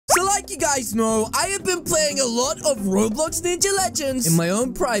So like you guys know, I have been playing a lot of Roblox Ninja Legends in my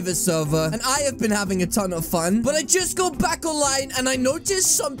own private server, and I have been having a ton of fun. But I just got back online and I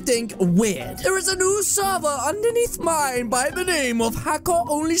noticed something weird. There is a new server underneath mine by the name of Hacker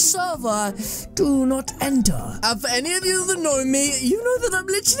Only Server. Do not enter. And for any of you that know me, you know that I'm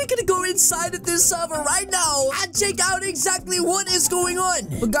literally gonna go inside of this server right now and check out exactly what is going on.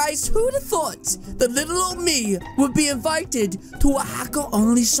 But guys, who would have thought that little old me would be invited to a Hacker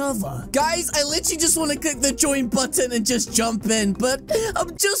Only server? Guys, I literally just want to click the join button and just jump in, but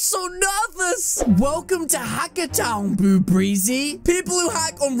I'm just so nervous. Welcome to Hackertown, Boo Breezy. People who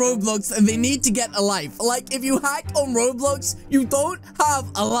hack on Roblox, they need to get a life. Like, if you hack on Roblox, you don't have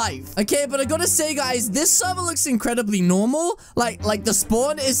a life. Okay, but I gotta say, guys, this server looks incredibly normal. Like the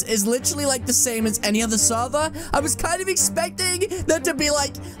spawn is literally like the same as any other server. I was kind of expecting there to be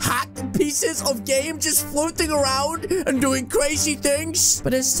like hacked pieces of game just floating around and doing crazy things,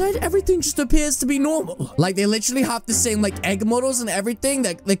 but instead everything just appears to be normal. Like, they literally have the same like egg models and everything.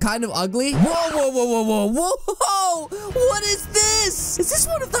 They're kind of ugly. Whoa, what is this? Is this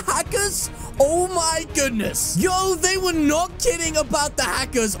one of the hackers? Oh my goodness. Yo, they were not kidding about the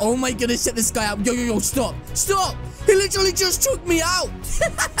hackers. Oh my goodness, check this guy out. Yo, stop. He literally just took me out.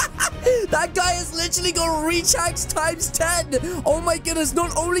 That guy has literally got reach hacks times 10. Oh my goodness,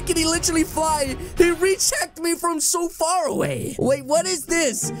 not only can he literally fly, he reach hacked me from so far away. Wait, what is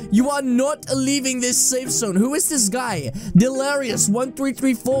this? You are not leaving this safe zone. Who is this guy? Delarious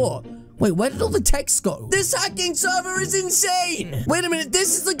 1334. Wait, where did all the text go? This hacking server is insane. Wait a minute,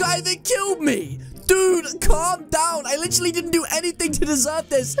 this is the guy that killed me. Dude, calm down. I literally didn't do anything to deserve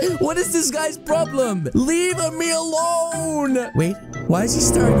this. What is this guy's problem? Leave me alone. Wait, why is he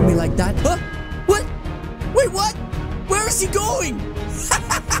staring at me like that? Huh? What? Wait, what? Where is he going?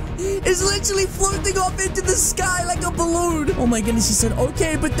 It's literally floating off into the sky like a balloon. Oh my goodness, he said,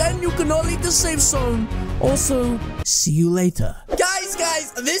 okay, but then you cannot leave the safe zone. Also, see you later.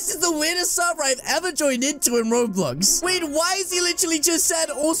 Guys, this is the weirdest server I've ever joined into in Roblox. Wait, why is he literally just said,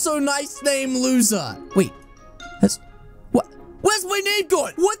 also nice name, loser? Wait, what? Where's my name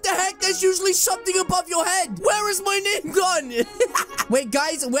gone? What the heck? There's usually something above your head. Where is my name gone? Wait,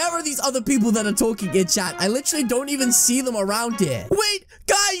 guys, where are these other people that are talking in chat? I literally don't even see them around here. Wait,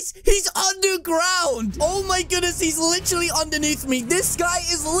 guys, he's underground. Oh my goodness, he's literally underneath me. This guy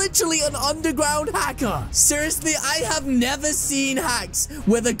is literally an underground hacker. Seriously, I have never seen hacks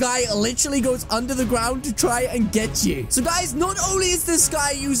where the guy literally goes under the ground to try and get you. So guys, not only is this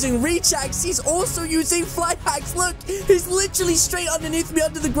guy using reach hacks, he's also using fly hacks. Look, he's literally straight underneath me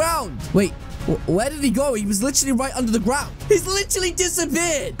under the ground. Wait, where did he go? He was literally right under the ground. He's literally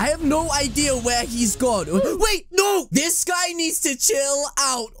disappeared. I have no idea where he's gone. Wait, no! This guy needs to chill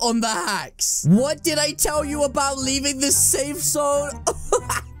out on the hacks. What did I tell you about leaving the safe zone?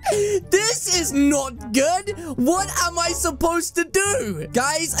 This is not good. What am I supposed to do?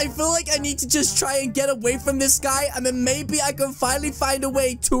 Guys, I feel like I need to just try and get away from this guy, and then maybe I can finally find a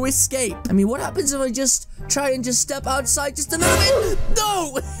way to escape. I mean, what happens if I just try and just step outside just a little bit?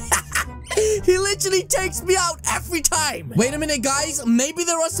 No! He literally takes me out every time. Wait a minute, guys. Maybe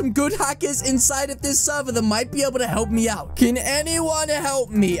there are some good hackers inside of this server that might be able to help me out. Can anyone help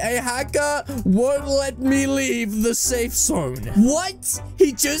me? A hacker won't let me leave the safe zone. What?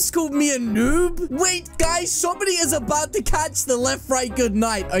 He just called me a noob? Wait, guys, somebody is about to catch the left, right, good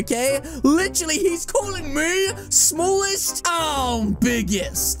night, okay? Literally, he's calling me smallest,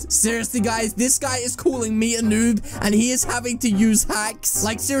 biggest. Seriously, guys, this guy is calling me a noob, and he is having to use hacks.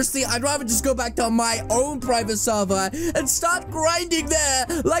 Like, seriously, I'd rather just go back to my own private server and start grinding there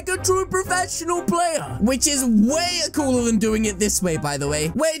like a true professional player, which is way cooler than doing it this way, by the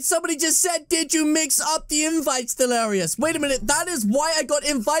way. Wait, somebody just said, did you mix up the invites, Delarious? Wait a minute, that is why I got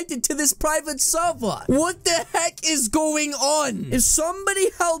invited to this private server. What the heck is going on? If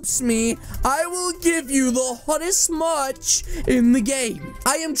somebody helps me, I will give you the hottest merch in the game.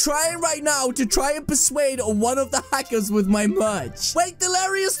 I am trying right now to try and persuade one of the hackers with my merch. Wait,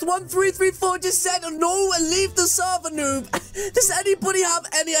 Delarious 1334 just said, no, leave the server, noob. Does anybody have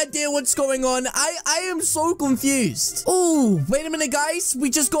any idea what's going on? I am so confused. Oh, wait a minute, guys. We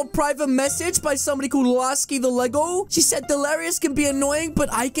just got private message by somebody called Lasky the Lego. She said, Delarious can be annoying, but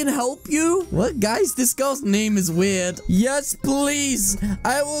I can help you. What, guys? This girl's name is weird. Yes, please.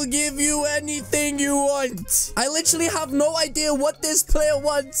 I will give you anything you want. I literally have no idea what this player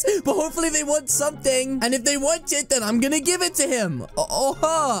wants, but hopefully they want something. And if they want it, then I'm gonna give it to him.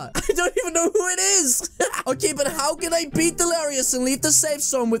 I don't even know who it is. Okay, but how can I beat Delarious and leave the safe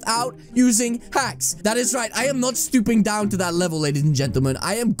zone without using hacks? That is right. I am not stooping down to that level, ladies and gentlemen.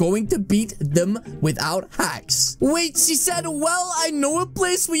 I am going to beat them without hacks. Wait, she said, well, I know a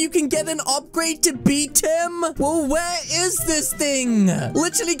place where you can get an upgrade to beat him. Well, where is this thing?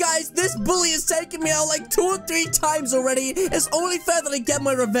 Literally, guys, this bully has taken me out like 2 or 3 times already. It's only fair that I get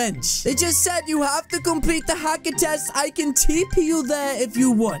my revenge. They just said you have to complete the hacker test. I can TP you there if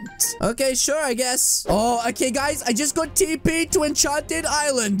you want. Okay, sure, I guess. Oh, okay, guys, I just got TP to Enchanted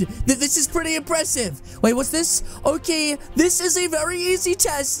Island. This is pretty impressive. Wait, what's this? Okay, this is a very easy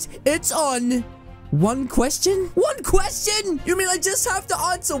test. It's on... 1 question? 1 question? You mean I just have to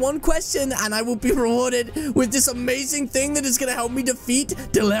answer 1 question and I will be rewarded with this amazing thing that is going to help me defeat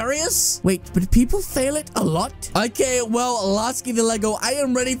Delarious? Wait, but people fail it a lot? Okay, well, Lasky the Lego, I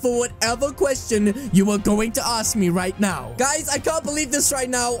am ready for whatever question you are going to ask me right now. Guys, I can't believe this right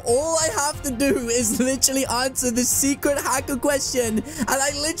now. All I have to do is literally answer the secret hacker question and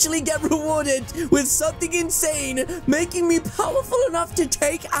I literally get rewarded with something insane, making me powerful enough to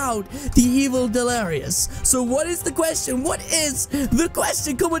take out the evil Delarious. So what is the question? What is the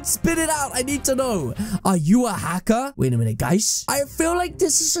question? Come on, spit it out. I need to know. Are you a hacker? Wait a minute, guys. I feel like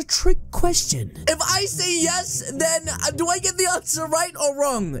this is a trick question. If I say yes, then do I get the answer right or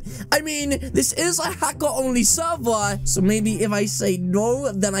wrong? I mean, this is a hacker-only server, so maybe if I say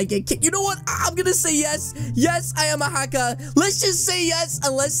no, then I get kicked. You know what? I'm gonna say yes. Yes, I am a hacker. Let's just say yes,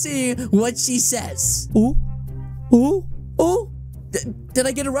 and let's see what she says. Oh, oh, oh. Did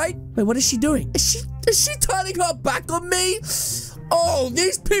I get it right? Wait, what is she doing? Is she turning her back on me? Oh,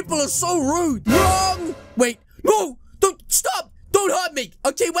 these people are so rude. Wrong. Wait, no, don't stop. Don't hurt me.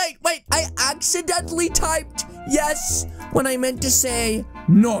 Okay, wait. I accidentally typed yes when I meant to say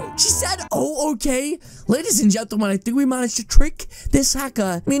no. She said, oh, okay. Ladies and gentlemen, I think we managed to trick this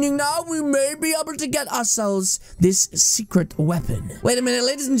hacker, meaning now we may be able to get ourselves this secret weapon. Wait a minute,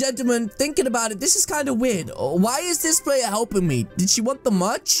 ladies and gentlemen, thinking about it, this is kind of weird. Why is this player helping me? Did she want the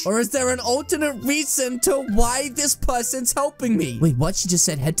much? Or is there an alternate reason to why this person's helping me? Wait, what? She just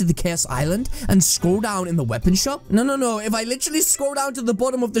said head to the Chaos Island and scroll down in the weapon shop? No. If I literally scroll down to the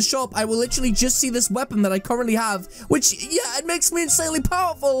bottom of the shop, I will literally just see this weapon that I currently have, which, yeah, it makes me insanely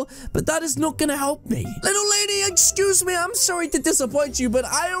powerful, but that is not gonna help me. Little lady, excuse me, I'm sorry to disappoint you, but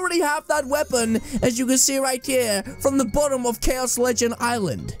I already have that weapon, as you can see right here, from the bottom of Chaos Legend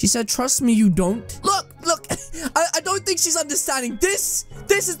Island. She said, trust me, you don't. Look, I don't think she's understanding. This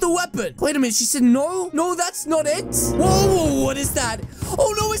is the weapon. Wait a minute, she said, no, that's not it. Whoa, what is that?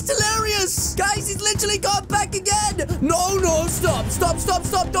 Oh no, it's Delarious. Guys, he's literally gone back again. No,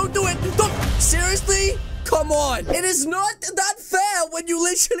 stop, don't do it. Don't, seriously? Come on. It is not that fair when you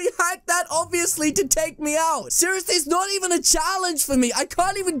literally hack that obviously to take me out. Seriously, it's not even a challenge for me. I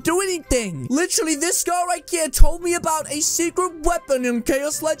can't even do anything. Literally, this girl right here told me about a secret weapon in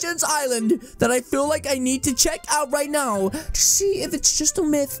Chaos Legends Island that I feel like I need to check out right now to see if it's just a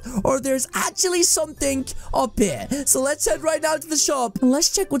myth or there's actually something up here. So let's head right now to the shop and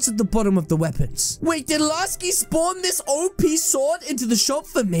let's check what's at the bottom of the weapons. Wait, did Lasky spawn this OP sword into the shop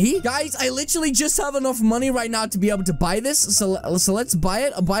for me? Guys, I literally just have enough money right now to be able to buy this, so let's buy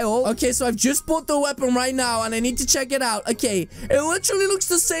it. Buy all. Okay, so I've just bought the weapon right now and I need to check it out. Okay, it literally looks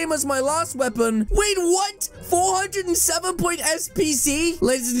the same as my last weapon. Wait, what? 407 point SPC?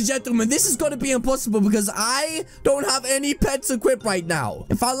 Ladies and gentlemen, this is going to be impossible because I don't have any pets equipped right now.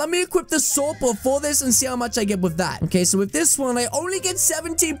 Let me equip the sword before this and see how much I get with that. Okay, so with this one I only get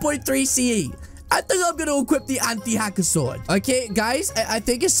 17.3 CE. I think I'm gonna equip the anti-hacker sword. Okay, guys, I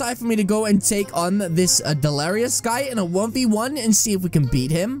think it's time for me to go and take on this Delarious guy in a 1v1 and see if we can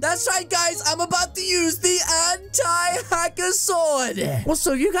beat him. That's right, guys. I'm about to use the anti-hacker sword. Well,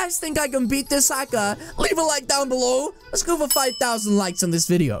 so you guys think I can beat this hacker? Leave a like down below. Let's go for 5,000 likes on this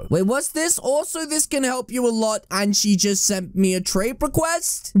video. Wait, what's this? Also, this can help you a lot, and she just sent me a trade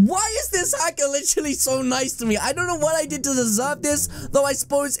request. Why is this hacker literally so nice to me? I don't know what I did to deserve this, though I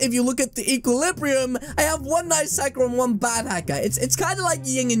suppose if you look at the equilibrium, I have one nice hacker and one bad hacker. It's kind of like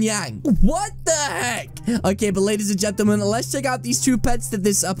yin and yang. What the heck? Okay, but ladies and gentlemen, let's check out these 2 pets that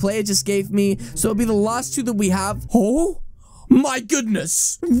this player just gave me. So it'll be the last 2 that we have. Oh my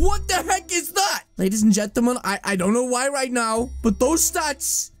goodness. What the heck is that? Ladies and gentlemen, I don't know why right now, but those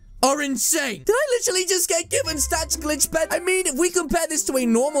stats are insane. Did I literally just get given stats glitch pet? I mean, if we compare this to a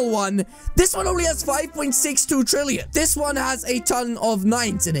normal one, this one only has 5.62 trillion. This one has a ton of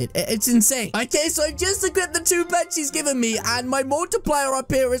 9s in it. It's insane. Okay, so I just equipped the 2 pets she's given me, and my multiplier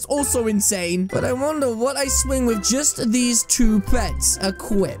up here is also insane. But I wonder what I swing with just these 2 pets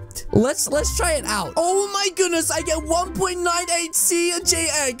equipped. Let's try it out. Oh my goodness, I get 1.98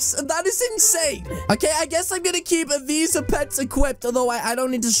 CJX. That is insane. Okay, I guess I'm gonna keep these pets equipped, although I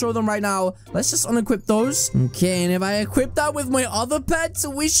don't need to show them right now. Let's just unequip those. Okay, and if I equip that with my other pets,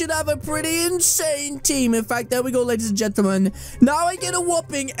 we should have a pretty insane team. In fact, there we go, ladies and gentlemen. Now I get a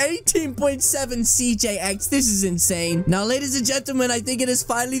whopping 18.7 CJX. This is insane. Now, ladies and gentlemen, I think it is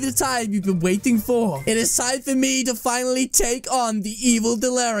finally the time you've been waiting for. It is time for me to finally take on the evil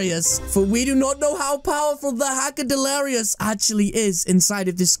Delarious. For we do not know how powerful the hacker Delarious actually is inside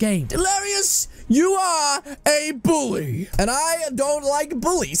of this game. Delarious, you are a bully. And I don't like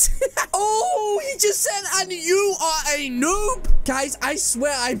bullies. Oh, he just said, and you are a noob. Guys, I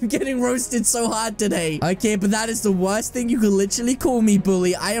swear I'm getting roasted so hard today. Okay, but that is the worst thing you could literally call me,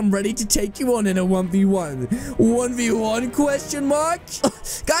 bully. I am ready to take you on in a 1v1. 1v1 question mark?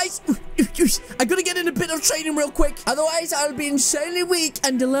 Guys, I gotta get in a bit of training real quick. Otherwise, I'll be insanely weak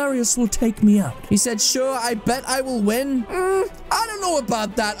and Delarious will take me out. He said, sure, I bet I will win. I don't know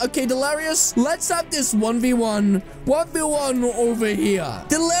about that. Okay, Delarious, let's have this 1v1. 1v1 over here.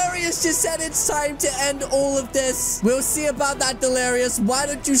 Delarious just said it's time to end all of this. We'll see about that, Delarious. Why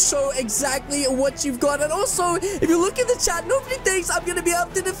don't you show exactly what you've got? And also, if you look in the chat, nobody thinks I'm gonna be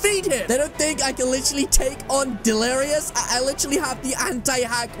able to defeat him. They don't think I can literally take on Delarious. I literally have the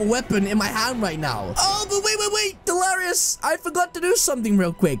anti-hack weapon in my hand right now. Oh, but wait, Delarious. I forgot to do something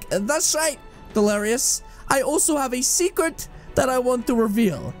real quick. That's right, Delarious. I also have a secret that I want to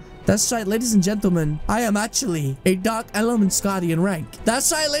reveal. That's right, ladies and gentlemen. I am actually a Dark Elements Guardian rank.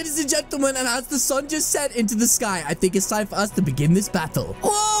 That's right, ladies and gentlemen. And as the sun just set into the sky, I think it's time for us to begin this battle.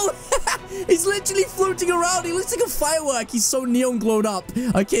 Whoa! He's literally floating around. He looks like a firework. He's so neon glowed up.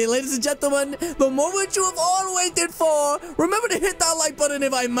 Okay, ladies and gentlemen, the moment you have all waited for. Remember to hit that like button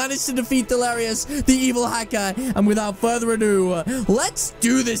if I manage to defeat Delarious, the evil hacker. And without further ado, let's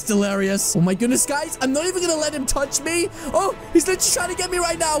do this, Delarious. Oh my goodness, guys. I'm not even gonna let him touch me. Oh, he's literally trying to get me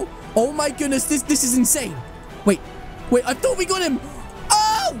right now. Oh my goodness, this is insane. Wait, I thought we got him.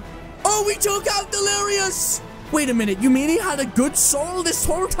 Oh, we took out Delarious. Wait a minute, you mean he had a good soul this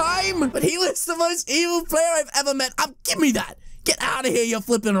whole time? But he was the most evil player I've ever met. Give me that. Get out of here, you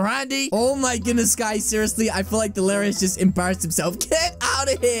flipping Randy. Oh my goodness, guys. Seriously, I feel like Delarious just embarrassed himself. Get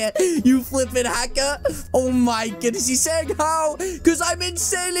out of here, you flipping hacker. Oh my goodness. He's saying how? Because I'm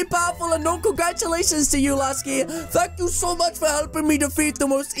insanely powerful. And no, congratulations to you, Lasky. Thank you so much for helping me defeat the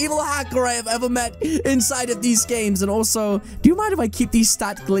most evil hacker I have ever met inside of these games. And also, do you mind if I keep these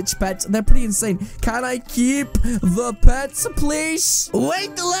stat glitch pets? They're pretty insane. Can I keep the pets, please?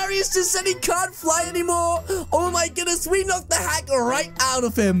 Wait, Delarious just said he can't fly anymore. Oh my goodness. We knocked the hack right out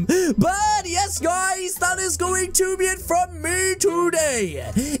of him. But yes, guys, that is going to be it from me today.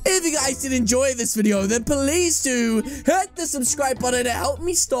 If you guys did enjoy this video, then please do hit the subscribe button to help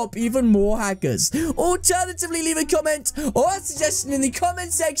me stop even more hackers. Alternatively, leave a comment or a suggestion in the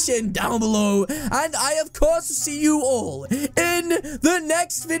comment section down below. And I, of course, will see you all in the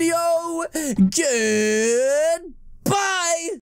next video. Goodbye.